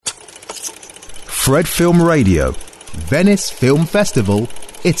Fred Film Radio, Venice Film Festival,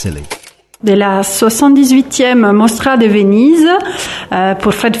 Italy. De la 78e Mostra de Venise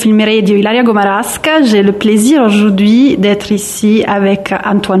pour Fred Film Radio Ilaria Gomarasca. J'ai le plaisir aujourd'hui d'être ici avec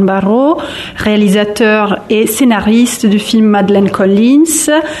Antoine Barraud, réalisateur et scénariste du film Madeleine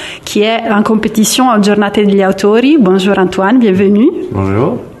Collins, qui est en compétition à Giornate degli Autori. Bonjour Antoine, bienvenue.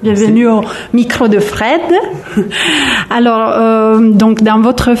 Bonjour. Bienvenue au micro de Fred. Alors, donc dans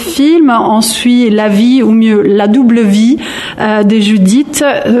votre film, on suit la vie, ou mieux la double vie de Judith,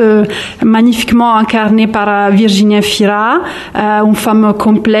 magnifiquement incarnée par Virginia Fira, une femme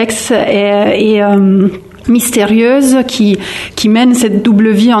complexe et mystérieuse qui mène cette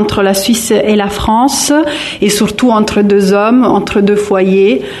double vie entre la Suisse et la France, et surtout entre deux hommes, entre deux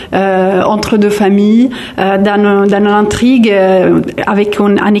foyers, entre deux familles, dans une intrigue avec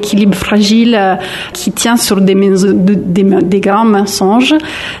un équilibre fragile qui tient sur des grands mensonges.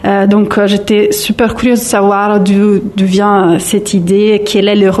 Donc j'étais super curieuse de savoir d'où vient cette idée, quelle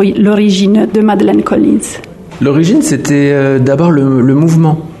est l'origine de Madeleine Collins. L'origine, c'était d'abord le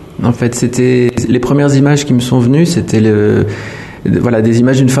mouvement. En fait, c'était les premières images qui me sont venues, c'était des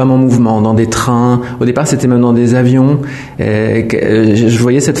images d'une femme en mouvement, dans des trains. Au départ, c'était même dans des avions. Je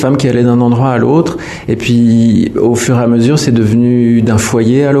voyais cette femme qui allait d'un endroit à l'autre. Et puis, au fur et à mesure, c'est devenu d'un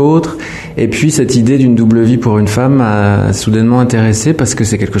foyer à l'autre. Et puis, cette idée d'une double vie pour une femme m'a soudainement intéressé parce que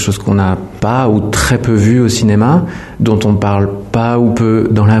c'est quelque chose qu'on n'a pas ou très peu vu au cinéma, dont on parle pas ou peu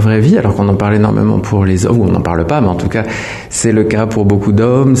dans la vraie vie, alors qu'on en parle énormément pour les hommes, ou on n'en parle pas, mais en tout cas, c'est le cas pour beaucoup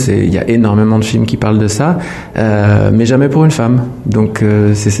d'hommes. Il y a énormément de films qui parlent de ça, mais jamais pour une femme. Donc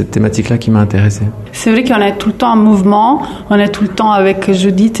c'est cette thématique-là qui m'a intéressé. C'est vrai qu'on est tout le temps en mouvement, on est tout le temps avec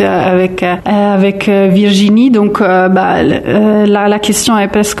Judith, avec Virginie, donc la question est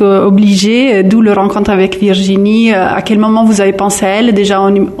presque obligée, d'où le rencontre avec Virginie. À quel moment vous avez pensé à elle, déjà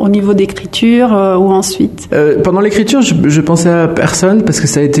au niveau d'écriture ou ensuite? Pendant l'écriture, je pensais à personne parce que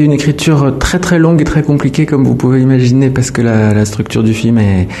ça a été une écriture très très longue et très compliquée, comme vous pouvez imaginer, parce que la structure du film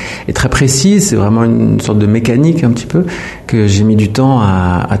est très précise, c'est vraiment une sorte de mécanique un petit peu que j'ai mis du temps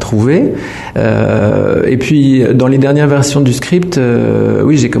à trouver. Et puis dans les dernières versions du script,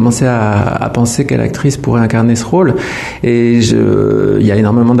 oui, j'ai commencé à penser quelle actrice pourrait incarner ce rôle. Et il y a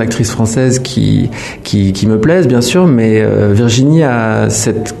énormément d'actrices françaises qui me plaisent, bien sûr, mais Virginie a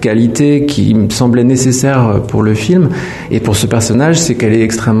cette qualité qui me semblait nécessaire pour le film et pour ce personnage, c'est qu'elle est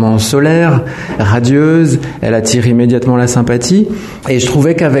extrêmement solaire, radieuse, elle attire immédiatement la sympathie. Et je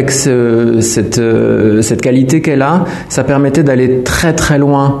trouvais qu'avec cette qualité qu'elle a, ça permettait d'aller très très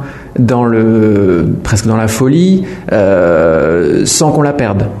loin presque dans la folie, sans qu'on la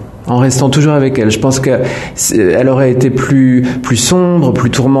perde, en restant toujours avec elle. Je pense qu'elle aurait été plus sombre, plus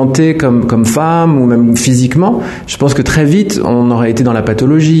tourmentée comme femme, ou même physiquement. Je pense que très vite, on aurait été dans la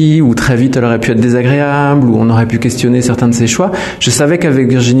pathologie, ou très vite, elle aurait pu être désagréable, ou on aurait pu questionner certains de ses choix. Je savais qu'avec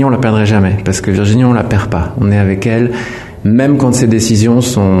Virginie, on la perdrait jamais, parce que Virginie, on la perd pas. On est avec elle, même quand ses décisions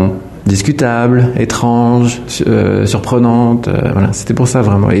sont discutables, étranges, surprenantes. Voilà, c'était pour ça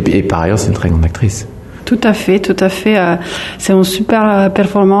vraiment. Et par ailleurs, c'est une très grande actrice. Tout à fait. C'est une super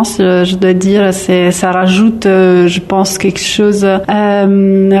performance, je dois dire. Ça rajoute, je pense, quelque chose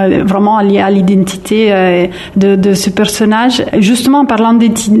vraiment lié à l'identité de ce personnage. Justement, en parlant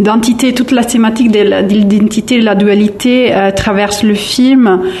d'identité, toute la thématique de l'identité, de la dualité traverse le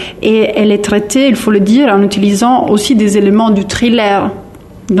film, et elle est traitée, il faut le dire, en utilisant aussi des éléments du thriller.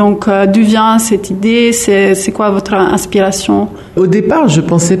 Donc, d'où vient cette idée? C'est quoi votre inspiration? Au départ, je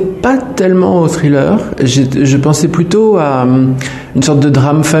pensais pas tellement au thriller. Je pensais plutôt à une sorte de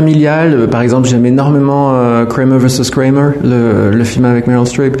drame familial. Par exemple, j'aime énormément Kramer vs. Kramer, le film avec Meryl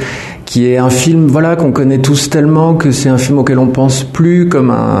Streep, qui est un film, voilà, qu'on connaît tous tellement que c'est un film auquel on pense plus comme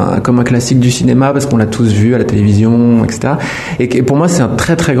un classique du cinéma parce qu'on l'a tous vu à la télévision, etc. Et pour moi, c'est un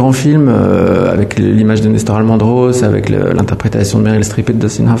très très grand film avec l'image de Nestor Almendros, avec l'interprétation de Meryl Streep et de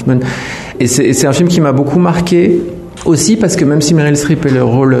Dustin Hoffman. Et c'est un film qui m'a beaucoup marqué. Aussi parce que même si Meryl Streep est le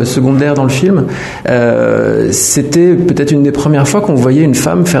rôle secondaire dans le film, c'était peut-être une des premières fois qu'on voyait une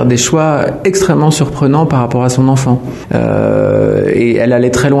femme faire des choix extrêmement surprenants par rapport à son enfant. Et elle allait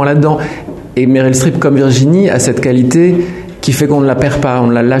très loin là-dedans. Et Meryl Streep, comme Virginie, a cette qualité qui fait qu'on ne la perd pas, on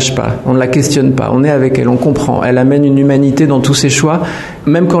ne la lâche pas, on ne la questionne pas, on est avec elle, on comprend. Elle amène une humanité dans tous ses choix,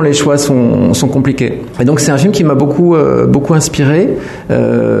 même quand les choix sont compliqués. Et donc c'est un film qui m'a beaucoup inspiré.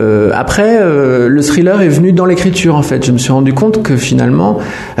 Après, le thriller est venu dans l'écriture, en fait. Je me suis rendu compte que finalement,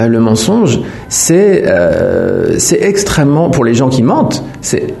 le mensonge, c'est extrêmement, pour les gens qui mentent,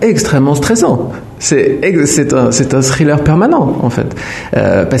 c'est extrêmement stressant. C'est un thriller permanent, en fait,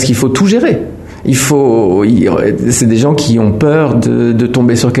 parce qu'il faut tout gérer. C'est des gens qui ont peur de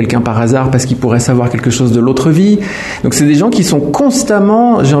tomber sur quelqu'un par hasard parce qu'ils pourraient savoir quelque chose de l'autre vie. Donc c'est des gens qui sont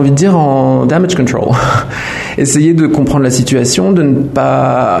constamment, j'ai envie de dire, en damage control. Essayer de comprendre la situation, de ne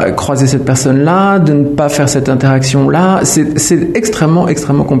pas croiser cette personne-là, de ne pas faire cette interaction-là. C'est extrêmement,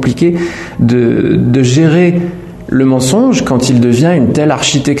 extrêmement compliqué de gérer le mensonge quand il devient une telle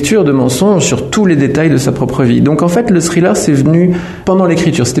architecture de mensonge sur tous les détails de sa propre vie. Donc en fait, le thriller, c'est venu pendant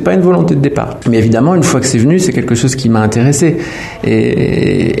l'écriture. C'était pas une volonté de départ. Mais évidemment, une fois que c'est venu, c'est quelque chose qui m'a intéressé.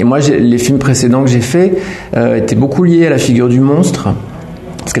 Et moi, les films précédents que j'ai faits étaient beaucoup liés à la figure du monstre.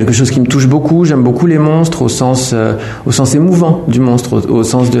 C'est quelque chose qui me touche beaucoup. J'aime beaucoup les monstres au sens émouvant du monstre, au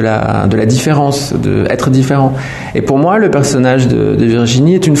sens de la différence, de être différent. Et pour moi, le personnage de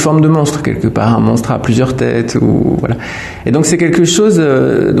Virginie est une forme de monstre quelque part, un monstre à plusieurs têtes ou voilà. Et donc c'est quelque chose.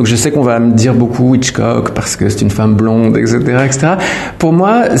 Donc je sais qu'on va me dire beaucoup Hitchcock parce que c'est une femme blonde, etc., etc. Pour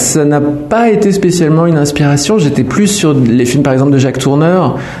moi, ça n'a pas été spécialement une inspiration. J'étais plus sur les films, par exemple, de Jacques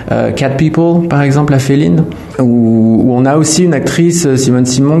Tourneur, Cat People, par exemple, la Féline, où on a aussi une actrice, Simone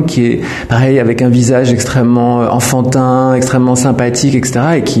Simon, qui est pareil, avec un visage extrêmement enfantin, extrêmement sympathique, etc.,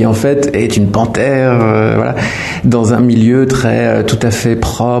 et qui en fait est une panthère, voilà, dans un milieu tout à fait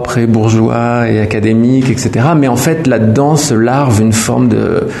propre et bourgeois et académique, etc. Mais en fait, là-dedans se larve une forme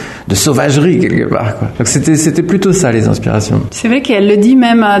de sauvagerie quelque part, quoi. Donc c'était plutôt ça, les inspirations. C'est vrai qu'elle le dit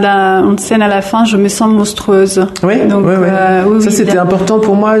même dans une scène à la fin, je me sens monstrueuse. Oui, donc oui, ça c'était important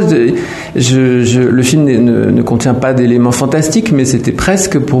pour moi. Le film ne contient pas d'éléments fantastiques, mais c'était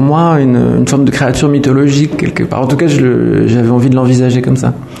presque pour moi une forme de créature mythologique quelque part. En tout cas, j'avais envie de l'envisager comme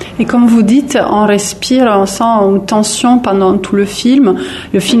ça. Et comme vous dites, on respire, on sent une tension pendant tout le film.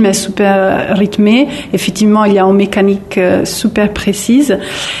 Le film est super rythmé. Effectivement, il y a une mécanique super précise.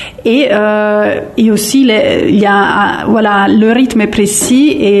 Et aussi, il y a, voilà, le rythme est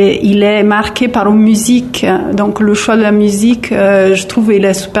précis et il est marqué par une musique. Donc, le choix de la musique, je trouve, il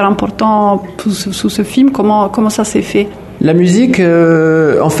est super important sous ce film. Comment ça s'est fait? La musique,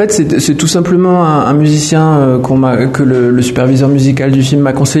 en fait, c'est tout simplement un musicien que le superviseur musical du film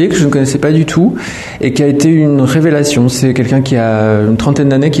m'a conseillé, que je ne connaissais pas du tout, et qui a été une révélation. C'est quelqu'un qui a une trentaine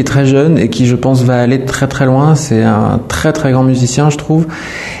d'années, qui est très jeune et qui, je pense, va aller très très loin. C'est un très très grand musicien, je trouve.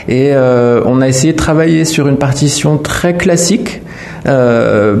 Et on a essayé de travailler sur une partition très classique,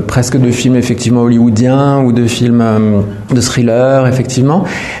 presque de films effectivement hollywoodiens ou de films de thriller effectivement,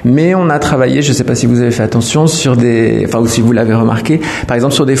 mais on a travaillé, je ne sais pas si vous avez fait attention, ou si vous l'avez remarqué, par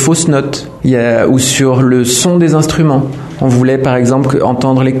exemple sur des fausses notes ou sur le son des instruments. On voulait par exemple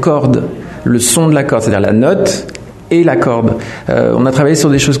entendre les cordes, le son de la corde, c'est-à-dire la note et la corde. On a travaillé sur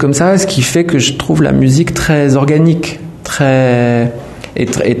des choses comme ça, ce qui fait que je trouve la musique très organique, très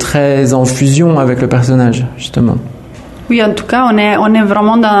en fusion avec le personnage, justement. Oui, en tout cas, on est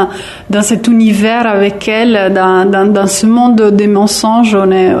vraiment dans cet univers avec elle, dans ce monde des mensonges.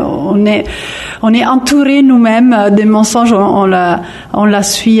 On est entouré nous-mêmes des mensonges. On la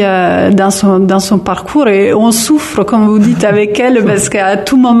suit dans son parcours et on souffre, comme vous dites, avec elle parce qu'à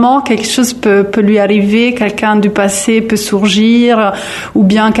tout moment quelque chose peut lui arriver. Quelqu'un du passé peut surgir ou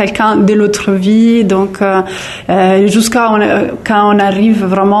bien quelqu'un de l'autre vie. Donc jusqu'à quand on arrive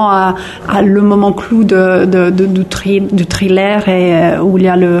vraiment à le moment clou du thriller et où il y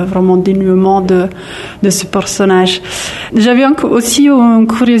a vraiment dénouement de ce personnage. J'avais aussi une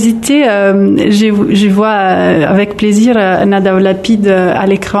curiosité, je vois avec plaisir Nada Lapid à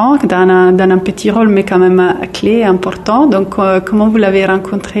l'écran dans un petit rôle mais quand même clé, important. Donc comment vous l'avez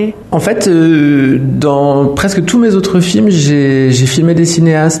rencontré? En fait, dans presque tous mes autres films, j'ai filmé des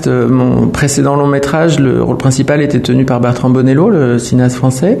cinéastes. Mon précédent long métrage, le rôle principal était tenu par Bertrand Bonello, le cinéaste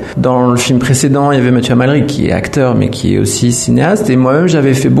français. Dans le film précédent, il y avait Mathieu Amalric qui est acteur mais qui est aussi cinéaste, et moi-même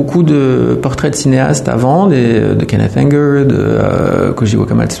j'avais fait beaucoup de portraits de cinéastes avant, de Kenneth Anger, de Koji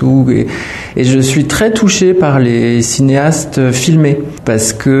Wakamatsu, et je suis très touché par les cinéastes filmés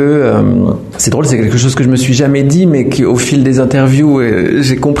parce que c'est drôle, c'est quelque chose que je me suis jamais dit mais qu'au fil des interviews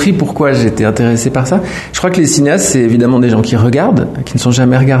j'ai compris pourquoi j'étais intéressé par ça. Je crois que les cinéastes, c'est évidemment des gens qui regardent, qui ne sont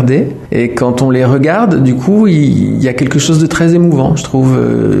jamais regardés, et quand on les regarde, du coup il y a quelque chose de très émouvant, je trouve.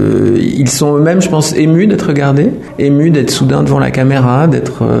 Ils sont eux-mêmes, je pense, émus d'être regardés, émus d'être soudain devant la caméra,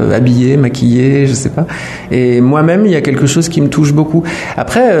 d'être habillés, maquillés, je sais pas. Et moi-même, il y a quelque chose qui me touche beaucoup.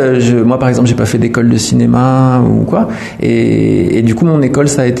 Après, moi par exemple, j'ai pas fait d'école de cinéma ou quoi, et du coup mon école,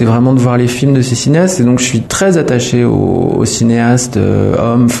 ça a été vraiment de voir les films de ces cinéastes, et donc je suis très attaché aux cinéastes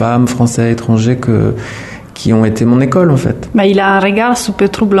hommes, femmes, français, étrangers qui ont été mon école en fait. Bah, il a un regard super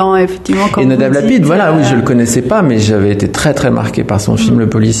troublant, effectivement. Et Nadav Lapid, voilà, oui, je le connaissais pas, mais j'avais été très très marqué par son film Le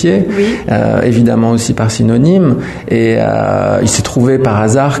Policier, oui. Évidemment aussi par Synonyme, et il s'est trouvé par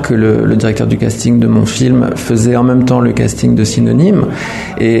hasard que le directeur du casting de mon film faisait en même temps le casting de Synonyme,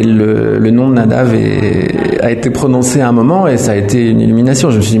 et le nom de Nadav a été prononcé à un moment, et ça a été une illumination.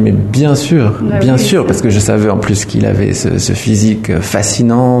 Je me suis dit, mais bien sûr, parce que je savais en plus qu'il avait ce physique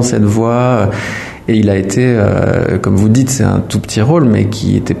fascinant, cette voix. Et il a été, comme vous dites, c'est un tout petit rôle, mais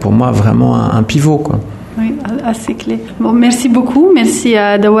qui était pour moi vraiment un pivot, quoi. Oui, assez clé. Bon, merci beaucoup, merci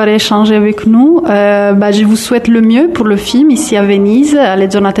d'avoir échangé avec nous. Je vous souhaite le mieux pour le film ici à Venise, alle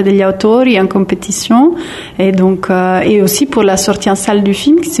Giornate degli Autori en compétition, et donc et aussi pour la sortie en salle du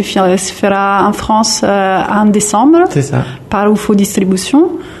film qui se fera en France en décembre. C'est ça. Par UFO Distribution.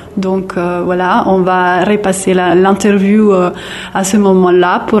 Donc voilà, on va repasser l'interview à ce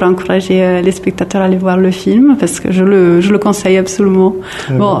moment-là pour encourager les spectateurs à aller voir le film, parce que je le conseille absolument.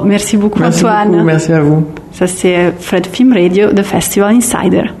 Bon, merci beaucoup, merci Antoine. Beaucoup, merci à vous. Ça c'est Fred Film Radio de Festival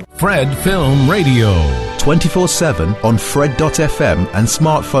Insider. Fred Film Radio 24/7 on Fred.fm and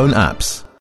smartphone apps.